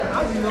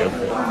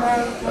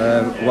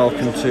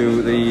Welcome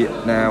to the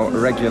now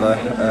regular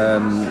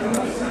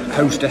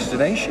host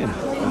destination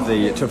of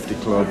the Tufty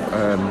Club.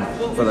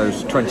 For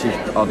those 20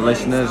 odd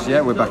listeners,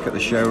 we're back at the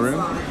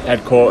showroom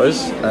headquarters.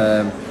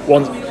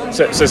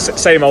 So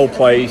same old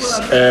place,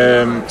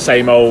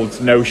 same old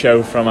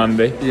no-show from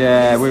Andy.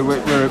 Yeah,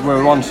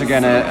 we're once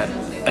again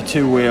a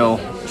two-wheel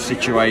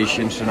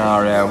situation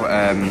scenario.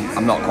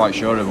 I'm not quite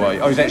sure of what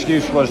his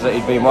excuse was, that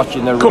he'd been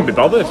watching the couldn't be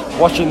bothered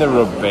watching the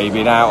rugby,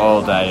 been out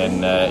all day,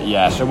 and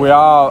so we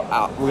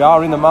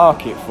are in the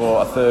market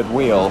for a third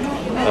wheel.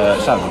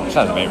 Sounds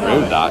a bit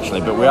rude, that, actually,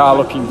 but we are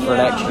looking for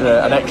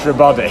an extra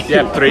body.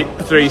 Yeah,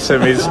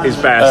 threesome is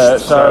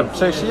best. So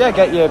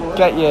get your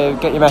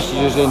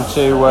messages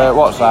into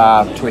what's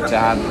our Twitter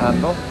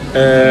handle.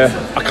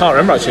 I can't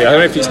remember, actually. I don't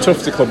know if it's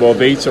Tufty Club or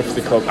the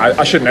Tufty Club.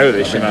 I should know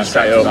this, shouldn't I?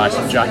 Set it up. Like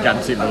some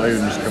gigantic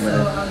balloons coming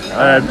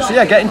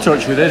in. Get in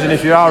touch with us, and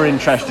if you are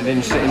interested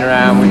in sitting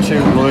around with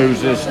two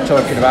losers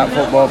talking about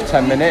football for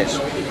 10 minutes,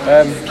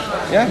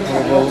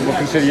 we'll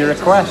consider your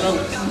request.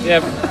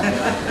 Yeah.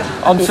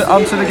 Onto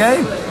the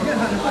game.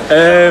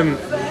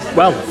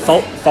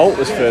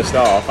 Faultless first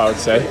half, I would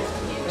say.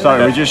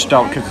 Sorry, we just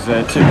stopped because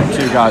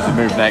two guys have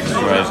moved next to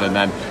us, and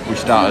then we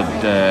started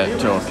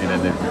talking,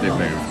 and they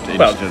moved instantly.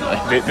 Well,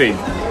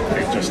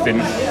 they just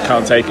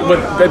can't take it.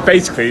 But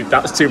basically,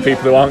 that's two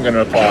people who aren't going to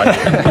reply.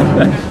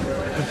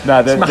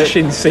 No,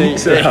 smashing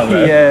seats around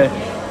there.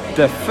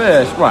 The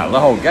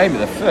whole game of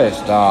the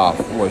first half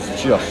was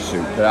just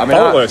super. I mean,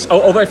 faultless.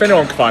 Although if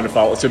anyone can find a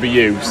fault, it would be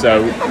you.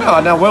 So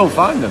no, we'll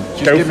find them.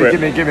 Just give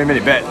me a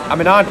minute. But I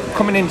mean,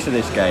 coming into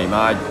this game,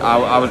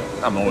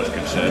 I'm always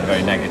concerned,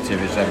 very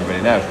negative, as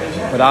everybody knows.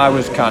 But I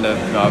was kind of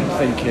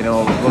thinking,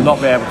 we'll not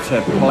be able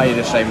to play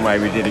the same way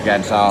we did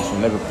against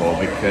Arsenal and Liverpool,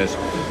 because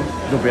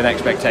there'll be an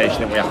expectation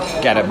that we have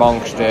to get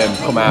amongst them,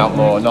 come out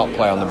more, not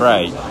play on the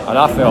break. And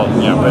I felt,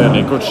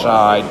 Burnley, good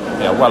side,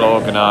 well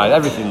organised,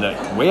 everything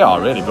that we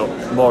are really, but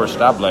more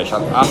established. I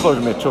thought it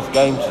was going to be a tough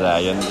game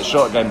today, and the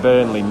sort of game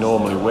Burnley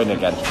normally win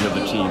against the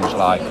other teams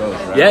like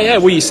us. Right? Yeah.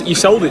 Well, you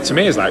sold it to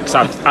me as that,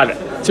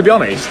 because to be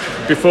honest,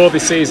 before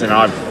this season,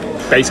 I've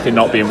basically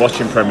not been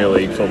watching Premier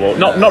League football,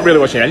 not really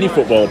watching any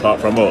football apart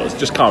from us.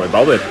 Just can't be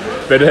bothered.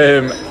 But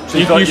so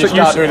you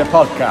start doing a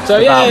podcast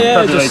about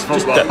Premier League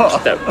football.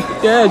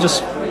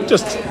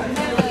 Just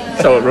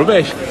so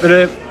rubbish.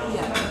 But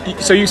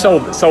so you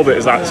sold it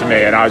as that to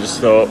me, and I just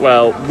thought,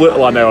 well,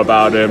 little I know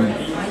about him.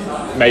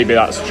 Maybe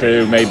that's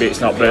true, maybe it's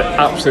not, but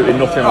absolutely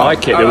nothing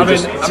like it. They were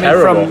just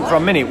terrible.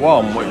 From minute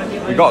one,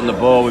 we got on the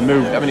ball, we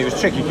moved. I mean, it was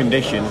tricky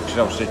conditions, because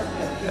obviously,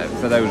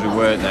 for those who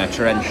weren't there,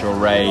 torrential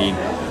rain.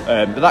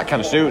 But that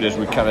kind of suited us.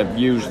 We kind of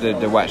used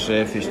the wet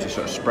surface to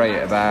sort of spray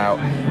it about.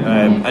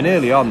 And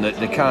early on,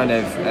 the kind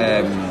of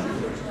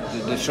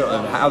the sort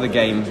of how the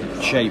game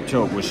shaped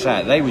up was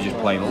set. They were just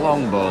playing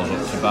long balls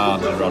up to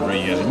Barnes and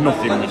Rodriguez, and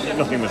nothing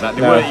was that.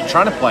 They weren't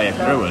trying to play it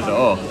through us at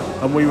all.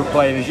 And we were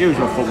playing as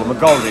usual football.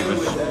 McGoldrick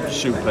was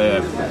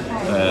superb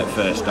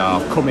first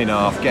half, coming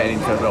off, getting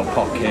into little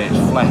pockets.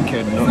 Fleck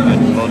and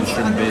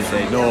Lundstrom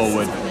busy.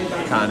 Norwood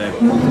kind of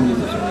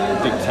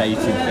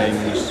dictating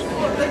things.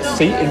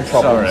 Seating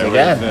problems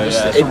again.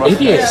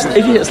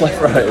 Idiots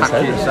left, right,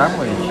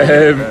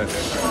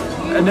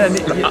 and then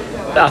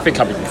I think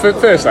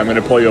first I'm going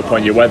to pull you up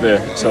on your weather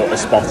sort of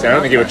spotting. I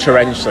don't think it was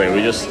torrential. It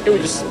was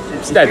just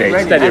steady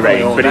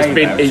rain, but it's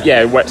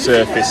been wet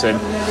surface, and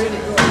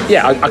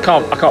I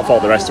can't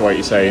fault the rest of what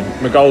you're saying.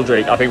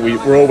 McGoldrick, I think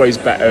we're always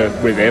better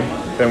with him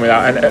than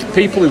without, and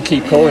people who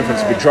keep calling for him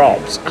to be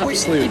dropped,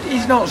 absolutely.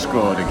 He's not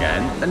scored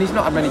again, and he's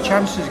not had many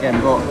chances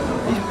again, but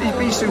he's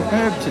been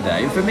superb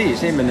today. And for me,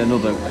 it's him and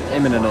another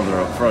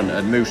up front.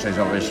 And Moussa's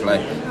obviously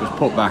was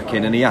put back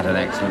in, and he had an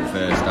excellent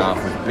first half.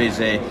 Was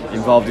busy,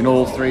 involved in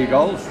all three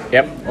goals.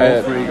 Yep,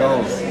 all three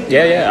goals.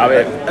 Yeah. I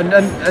mean,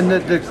 and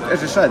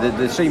as I said,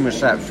 the scene was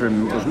set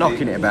from was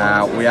knocking it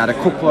about. We had a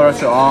couple of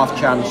sort of half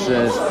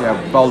chances.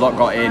 Baldock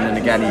got in, and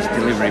again his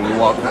delivery.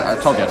 I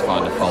told you I'd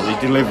find a fault. His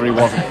delivery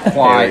wasn't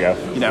quite, as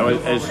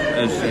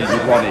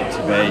you'd want it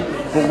to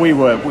be. But we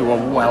were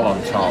well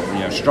on top.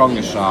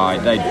 Stronger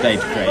side. They'd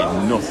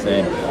created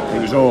nothing. It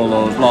was all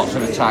us. Lots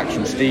of attacks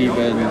from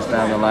Stevens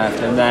down the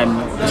left, and then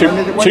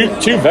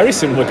two very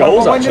similar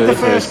goals. When actually, did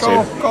the first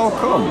goal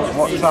come?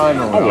 What time?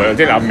 I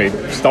didn't have me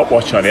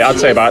stopwatch on it. I'd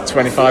say about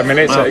 25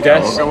 minutes. I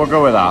guess. We'll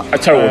go with that. A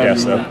total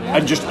guess, though.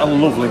 And just a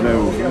lovely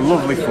move,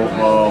 lovely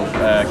football.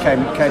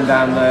 Came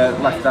down the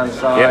left-hand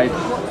side. Yep.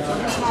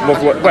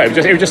 Well,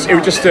 it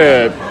was just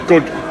a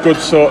good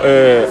sort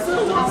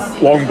of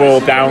long ball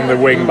down the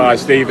wing by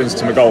Stevens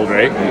to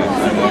McGoldrick.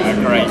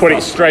 Put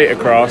it straight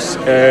across.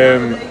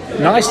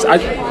 Nice.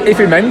 If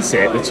he meant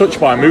it, the touch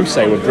by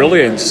Moussa were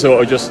brilliant.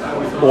 Sort of just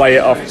lay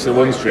it off to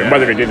Lundstrom.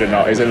 Whether he did or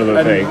not is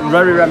another thing.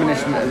 Very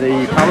reminiscent of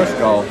the Palace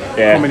goal.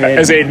 Yeah. Coming in.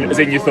 As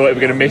in you thought he was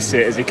going to miss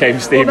it as he came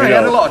steaming up. He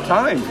had a lot of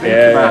time to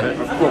think about it,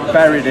 but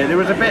buried it. There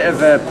was a bit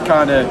of a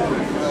kind of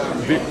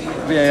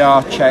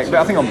VAR check, but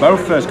I think on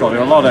both first goals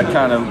there were a lot of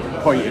kind of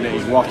pointing at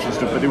his watch and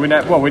stuff, but they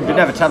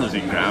never tell us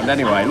in ground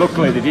anyway.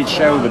 Luckily, they did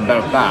show them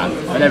both bad,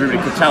 and everybody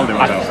could tell they were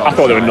both. I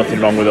thought there was nothing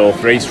wrong with all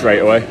three straight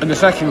away. And the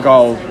second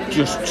goal,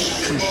 just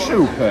some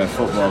super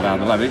football down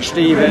the left. It's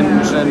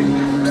Stevens and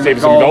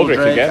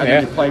McGoldrick again,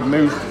 and they played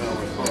Moose.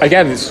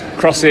 Again, it's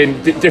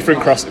crossing,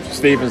 different cross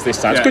Stevens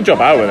this time. It's a good job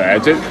out of there.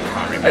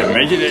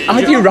 How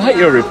do you write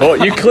your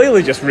report? You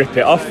clearly just rip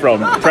it off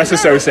from Press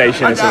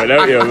Association or something,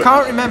 don't you? I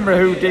can't remember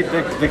who did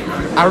the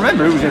I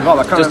remember who was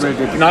involved. I can't remember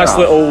who did the nice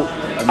little,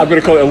 I'm going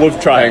to call it a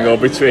love triangle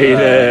between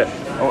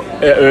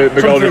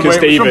McGoldrick and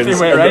Stevens. Something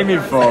we're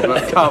aiming for,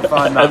 but can't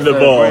find that. And the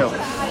ball.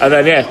 And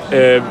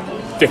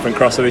then, different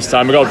crosser this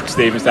time. McGoldrick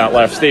Stevens down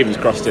left. Stevens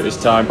crossed it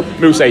this time.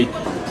 Mousse,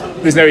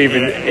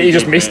 he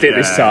just missed it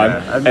this time.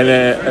 And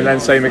then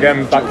same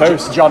again, back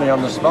post. Johnny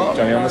on the spot.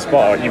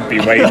 You've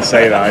been waiting to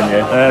say that,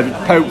 haven't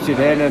you? Poked it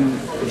in, and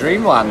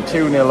Dreamland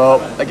 2-0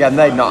 up. Again,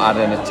 they'd not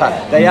had an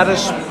attack. They had a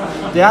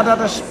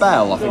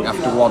spell, I think,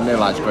 after 1-0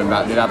 lads going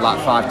back. They'd had like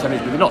 5-10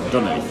 minutes, but they'd not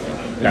done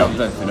anything. Not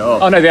done anything at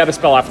all. Oh no, they had a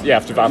spell after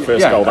our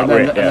first goal. And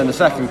then the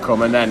second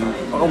come, and then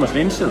almost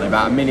instantly,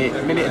 about a minute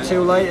or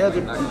two later,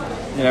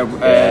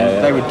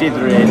 they were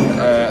dithering.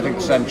 I think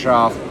the centre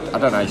half, I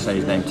don't know how you say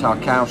his name,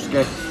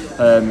 Tarkowski.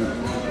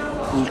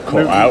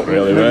 Cut out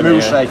really, weren't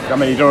Mousse, I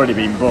mean, he'd already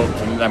been booked,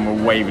 and then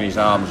we're waving his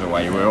arms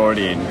away. We're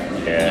already in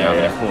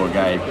a poor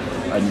game,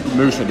 and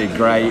Mousse did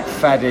great.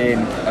 Fed in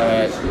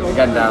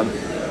again down.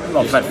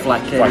 Well, fed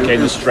Fleck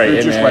straight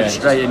in. Just went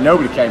straight in.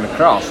 Nobody came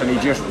across, and he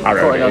just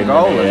put it on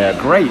goal.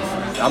 Great.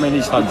 I mean,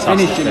 he's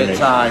finishing at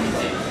time.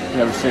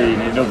 We've seen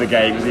in other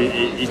games,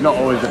 he's not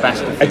always the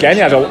best. Again,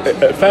 he had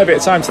a fair bit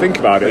of time to think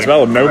about it as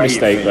well. No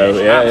mistake though.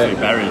 Absolutely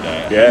buried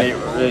it.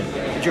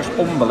 Yeah. Just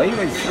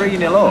unbelievable.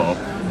 3-0 up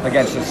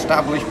against an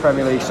established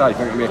Premier League side. I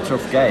think it'll be a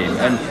tough game,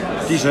 and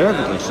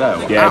deservedly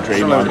so. Yeah,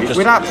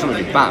 we're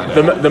absolutely bad.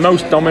 The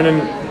most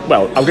dominant.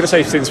 Well, I'm going to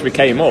say since we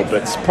came up,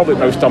 but it's probably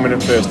the most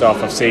dominant first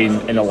half I've seen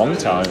in a long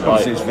time.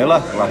 Since Villa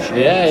last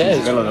year.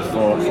 Since Villa the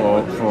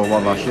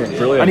 4-1 last year.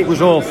 Brilliant. And it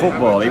was all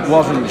football. It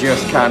wasn't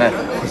just kind of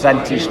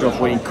presenting stuff,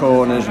 winning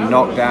corners and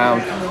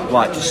knockdowns.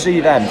 Like, to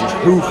see them just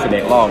hoofing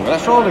it long.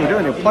 That's all they were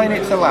doing. They were playing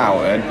it to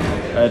Loughton,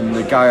 and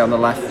the guy on the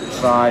left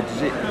side,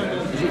 is it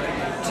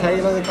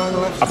Taylor, the guy on the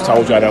left side? I've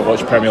told you I don't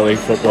watch Premier League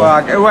football.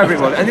 Well, whoever it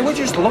was. And they were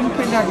just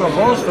lumping diagonal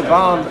balls for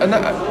Barnes. And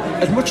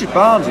as much as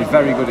Barnes is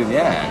very good in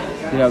the air,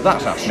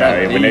 that's our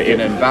strength.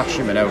 Egan and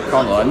Basham and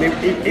O'Connell, and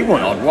he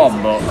won on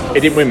one, but he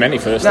didn't win many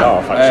first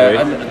half actually.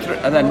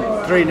 And then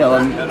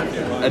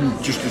 3-0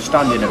 and just a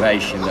standing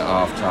ovation at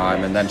half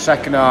time, and then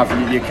second half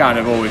you kind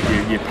of always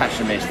your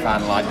pessimist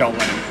fan, like don't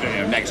let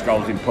him, next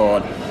goal's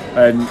important.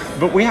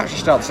 But we actually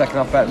started the second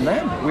half better than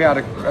them. We had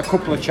a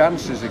couple of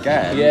chances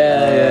again.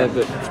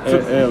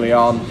 Early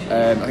on.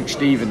 I think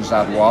Stevens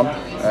had one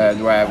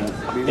where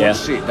we wouldn't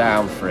sit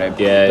down for him.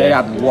 They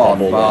had one.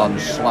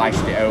 Barnes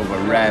sliced it over.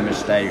 Rare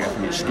mistake. I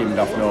think it skimmed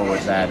off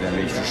Norwood's head, and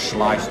he just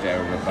sliced it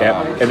over.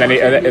 Barnes. And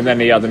then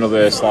he had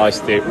another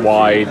sliced it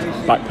wide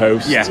back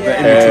post. Yeah, but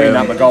in between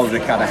that,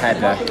 McGoldrick had a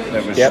header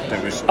that was.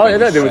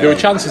 There were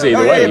chances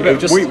either way.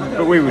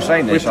 But we were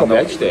saying this. We probably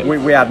edged it.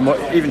 We had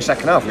even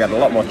second half. We had a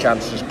lot more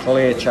chances,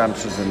 clear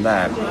chances than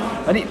them.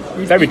 And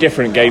very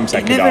different game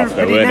second half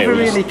though, weren't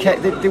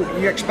it?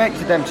 You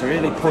expected them to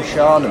really push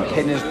on and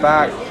pin us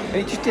back, and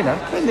it just didn't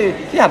happen.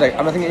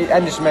 I think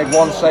Henderson made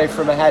one save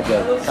from a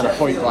header, kind of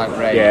point blank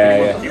range.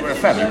 It was a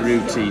fairly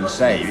routine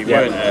save. It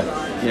weren't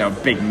a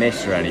big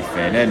miss or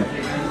anything, and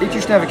it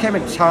just never came.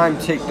 And time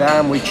ticked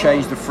down. We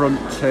changed the front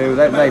two.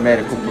 They made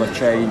a couple of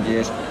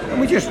changes, and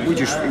we were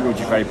just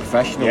very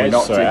professional. We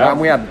knocked it down.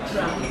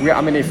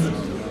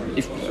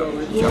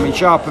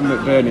 Sharp and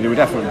McBurney, they would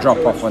definitely drop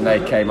off when they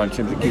came on in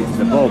terms of keeping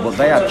the ball, but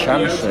they had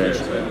chances.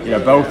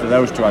 Both of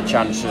those two had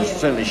chances.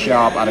 Certainly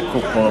Sharp had a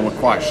couple and were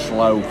quite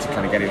slow to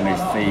kind of get him on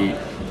his feet.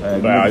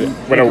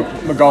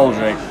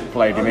 McGoldrick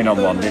played him in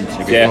on one, didn't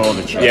he, before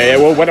the change?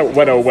 Well,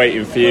 when I was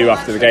waiting for you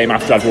after the game,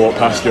 after I'd walked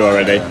past you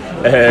already,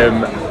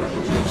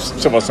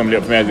 somebody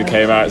up from me as he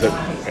came out said,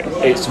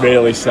 it's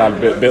really sad,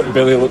 but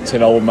Billy looked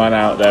an old man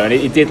out there, and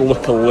he did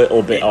look a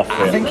little bit off it.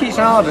 I think it's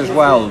hard as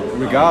well,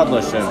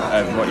 regardless of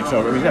what you're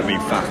talking about. He's never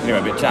been fat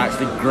anyway, but to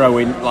actually grow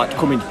in, like to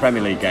come into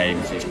Premier League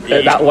games.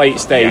 At that late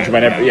stage, I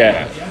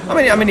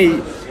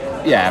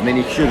mean,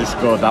 he should have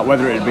scored that.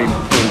 Whether it had been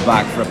pulled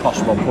back for a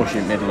possible push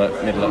in middle at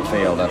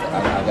field,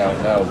 I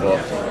don't know.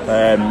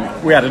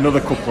 But we had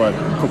another couple of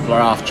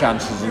half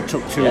chances and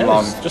took too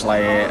long to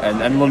play it.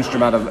 And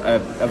Lundstrom had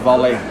a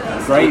volley,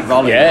 great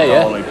volley,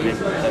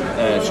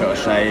 sort of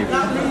save.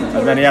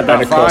 And then he had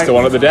that. And of course, the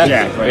one at the death.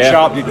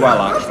 Sharp did well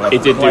actually.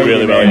 He did do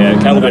really well.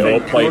 Held it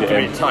up, played it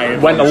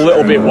in. Went a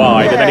little bit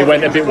wide, and then he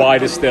went a bit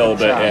wider still.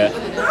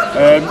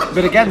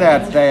 But again,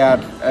 they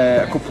had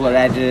a couple of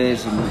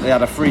headers, and they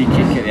had a free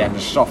kick at the end, a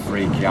soft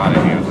free kick. I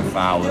don't think it was a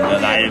foul,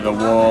 and that hit the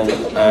wall.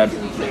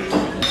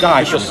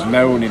 Dyche was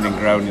moaning and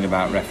groaning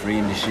about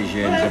refereeing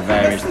decisions and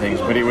various things,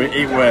 but it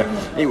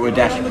were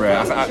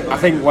desperate. I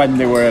think when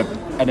they were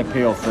an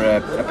appeal for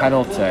a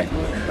penalty, I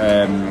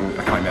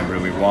can't remember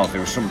who it was.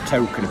 There was some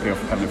token appeal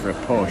for penalty for a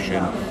push,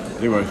 and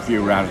there were a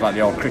few rounds like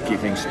the old cricket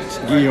things.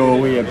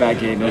 Gio, we are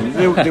begging, and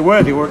they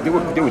were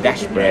desperate. They were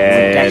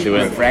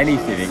desperate for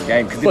anything in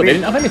game. But they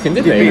didn't have anything,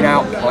 did they? They'd been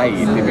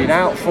outplayed. They'd been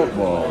out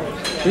football.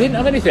 They didn't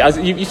have anything. As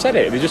you said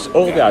it.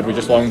 All they had were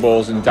just long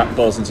balls and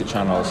balls into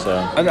channels. So.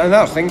 And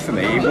that's the thing for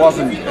me. It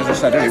wasn't, as I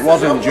said, it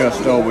wasn't just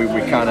we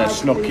kind of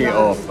snuck it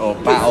or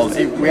battled.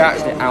 We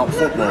actually out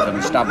footballed an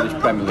established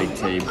Premier League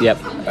team. Yep.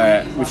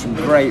 With some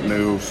great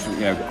moves,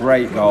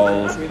 great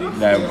goals.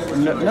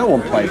 No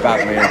one played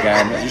badly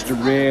again. Just a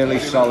really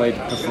solid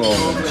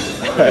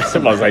performance.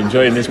 Someone's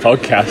enjoying this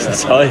podcast, I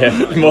tell you,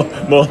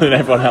 more than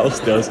everyone else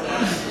does.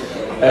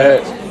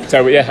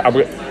 So yeah,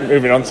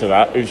 moving on to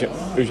that. Who's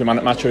your man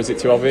at match, or is it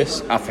too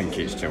obvious? I think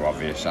it's too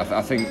obvious.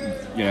 I think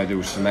there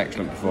was some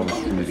excellent performance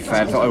from the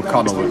defence. I thought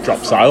O'Connell was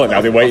dropped silent.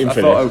 Now they're waiting for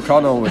this. I thought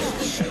O'Connell was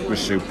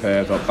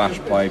superb. I thought Bash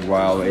played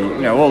well.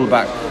 All the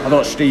back. I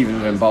thought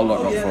Stevens and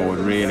Baldock got forward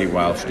really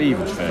well.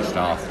 Stevens' first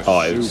half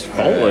was it was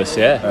faultless.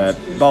 Yeah.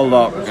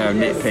 Baldock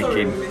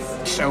nitpicking.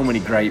 So many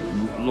great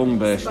lung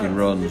bursting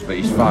runs, but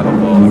his final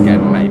ball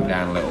again laid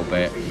down a little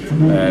bit.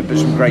 But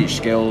some great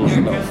skills,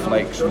 little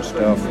flicks and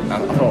stuff. I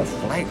thought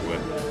Fleck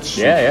was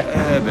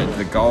superb at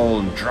the goal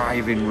and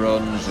driving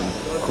runs and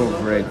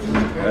covering.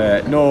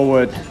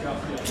 Norwood,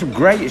 some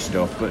great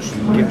stuff, but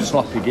some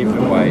sloppy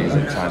giveaways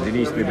at times. He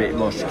needs to be a bit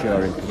more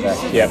secure in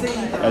possession. Yeah.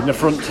 And the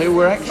front two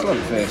were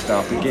excellent first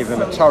half. They gave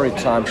him a torrid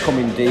time,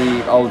 coming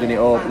deep, holding it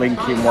up,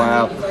 linking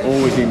well,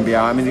 always in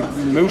behind. I mean,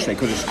 Mousset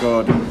could have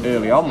scored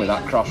early on with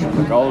that cross from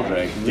the goal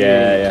drake.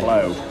 Really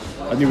close.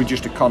 And they were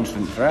just a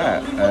constant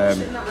threat. But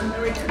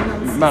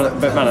man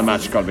of the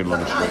match got to be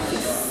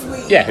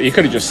Lundstram. Yeah, you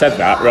could have just said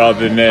that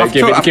rather than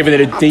giving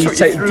it a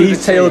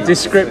detailed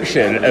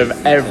description of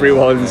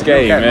everyone's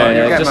game.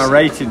 You'll get my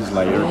ratings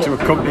later to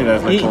accompany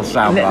those little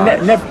sound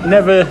bites.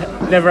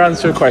 Never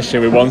answer a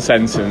question with one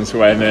sentence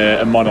when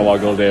a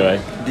monologue will do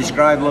it.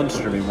 Describe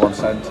Lundstram in one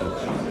sentence.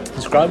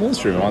 Describe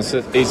Lundstram in one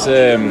sentence.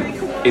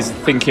 Is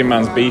thinking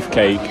man's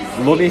beefcake.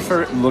 Lunny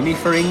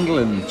for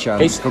England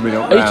chance coming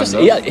up round us.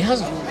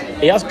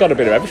 He has got a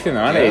bit of everything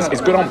though, hasn't he?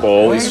 He's good on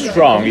ball, he's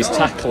strong, he's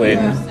tackling.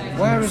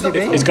 Where has he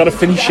been? He's got a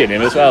finish in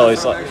him as well.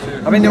 It's like,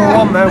 I mean, there were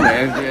one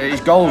moment,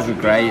 his goals were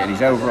great and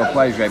his overall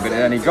play was great, but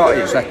then he got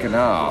it second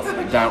half,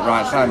 down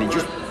right side, and he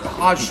just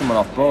barged someone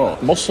off ball.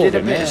 Muscled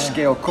him, did a bit of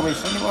skill coming,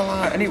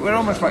 and it was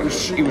almost like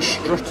he was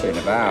strutting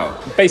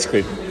about.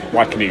 Basically,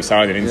 like a new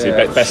signing, isn't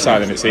it? Best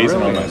signing of the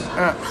season almost.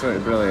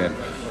 Absolutely brilliant.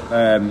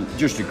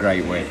 Just a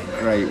great win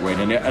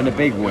and a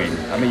big win.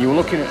 I mean, you were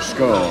looking at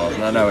scores,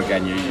 and I know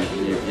again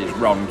it's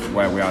wrong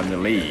where we are in the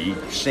league.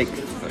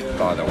 6th,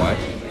 by the way.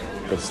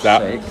 Good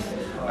start.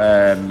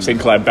 6th.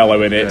 Sinclair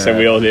bellowing it, so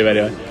we all do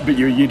anyway. But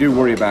you do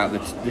worry about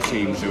the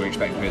teams who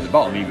expect to be at the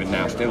bottom, even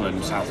now still,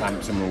 and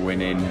Southampton were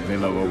winning,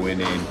 Villa were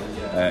winning,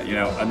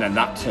 and then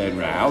that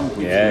turnaround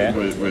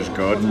was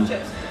good.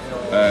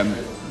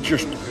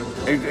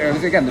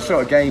 Again, the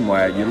sort of game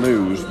where you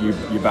lose,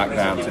 you back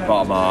down to the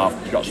bottom half.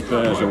 You've got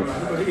Spurs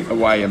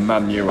away and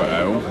Man U at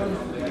home.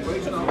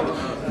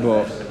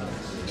 But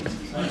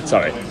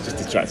sorry, just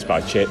distracted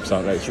by chips,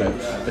 aren't they? So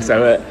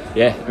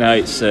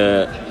it's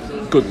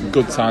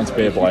good time to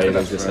be a Blade,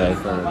 as they say. I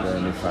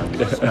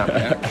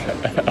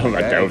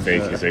don't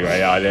think it's a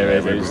great idea,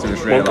 is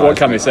it? What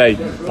can they say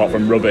apart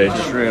from rubbish? I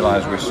just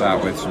realised we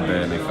sat with some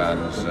Burnley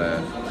fans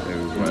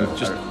who were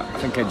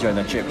I think enjoying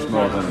their chips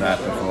more than their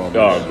performance.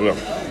 Oh, look.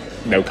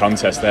 No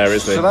contest there,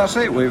 is there? So that's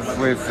it. We've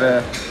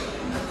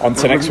on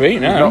to next week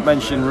now. We've not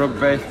mentioned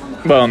rugby.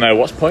 Well, no.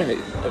 What's the point?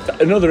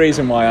 Another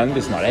reason why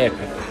Andy's not here.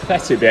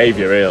 Pathetic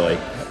behaviour, really.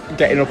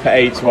 Getting up at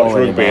 8 to watch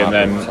rugby and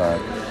then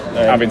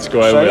having to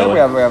go over. So we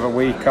have a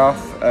week off.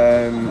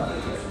 I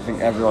think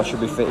everyone should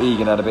be fit.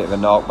 Egan had a bit of a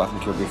knock, but I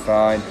think he'll be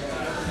fine.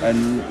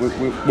 And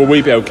will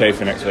we be okay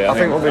for next week? I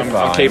think we'll be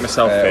fine. I'll keep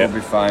myself fit. We'll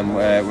be fine.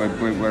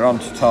 We're on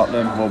to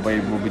Tottenham. We'll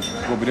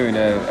be doing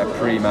a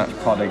pre-match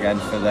pod again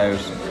for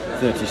those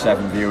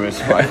 37 viewers.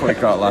 We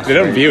got last they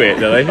don't week. View it,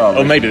 do they?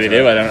 Or maybe they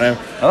do. I don't know.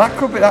 And that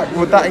could be that.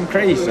 Would that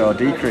increase or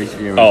decrease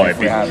viewers? Oh, it'd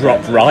be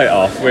dropped right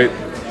off. With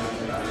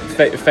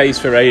face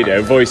for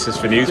radio, voices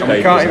for newspapers.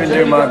 We can't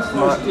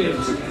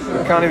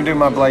even do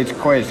my Blades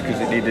quiz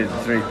because it needed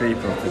 3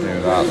 people to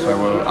do that.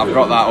 So I've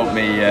got that up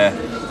me.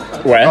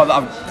 Where? I've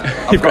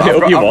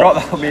got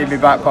that up me in my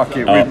back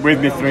pocket with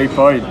me 3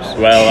 points.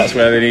 Well, that's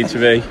where they need to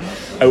be.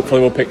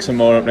 Hopefully, we'll pick some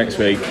more up next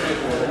week.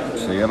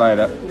 See you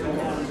later.